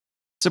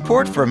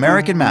Support for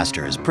American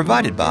Masters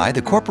provided by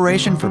the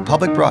Corporation for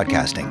Public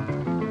Broadcasting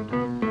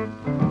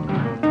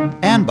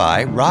and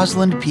by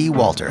Rosalind P.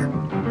 Walter,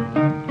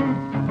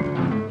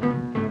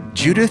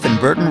 Judith and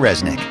Burton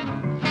Resnick,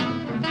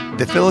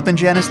 the Philip and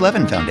Janice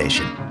Levin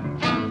Foundation,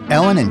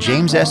 Ellen and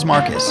James S.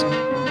 Marcus,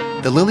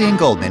 the Lillian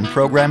Goldman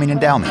Programming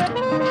Endowment,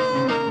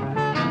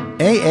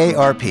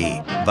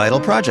 AARP, Vital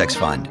Projects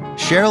Fund,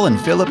 Cheryl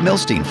and Philip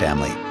Milstein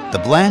Family, the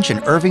Blanche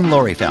and Irving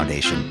Laurie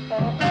Foundation,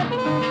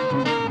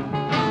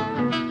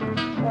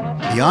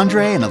 the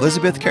Andre and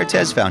Elizabeth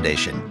Kertész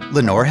Foundation,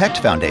 Lenore Hecht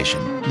Foundation,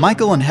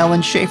 Michael and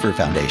Helen Schaefer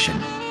Foundation,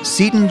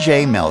 Seton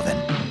J. Melvin.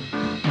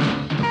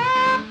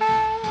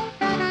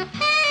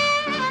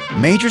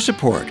 Major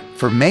support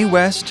for Mae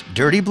West,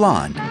 Dirty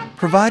Blonde,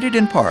 provided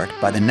in part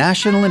by the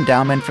National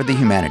Endowment for the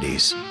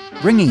Humanities,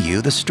 bringing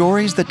you the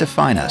stories that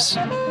define us.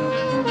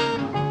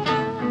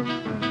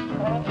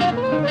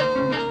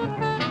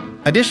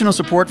 Additional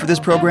support for this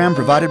program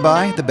provided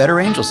by the Better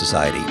Angel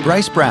Society,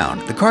 Bryce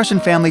Brown, the Carson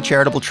Family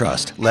Charitable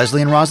Trust,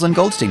 Leslie and Rosalind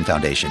Goldstein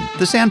Foundation,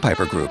 the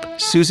Sandpiper Group,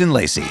 Susan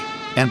Lacey,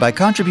 and by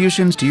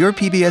contributions to your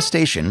PBS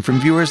station from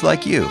viewers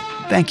like you.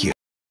 Thank you.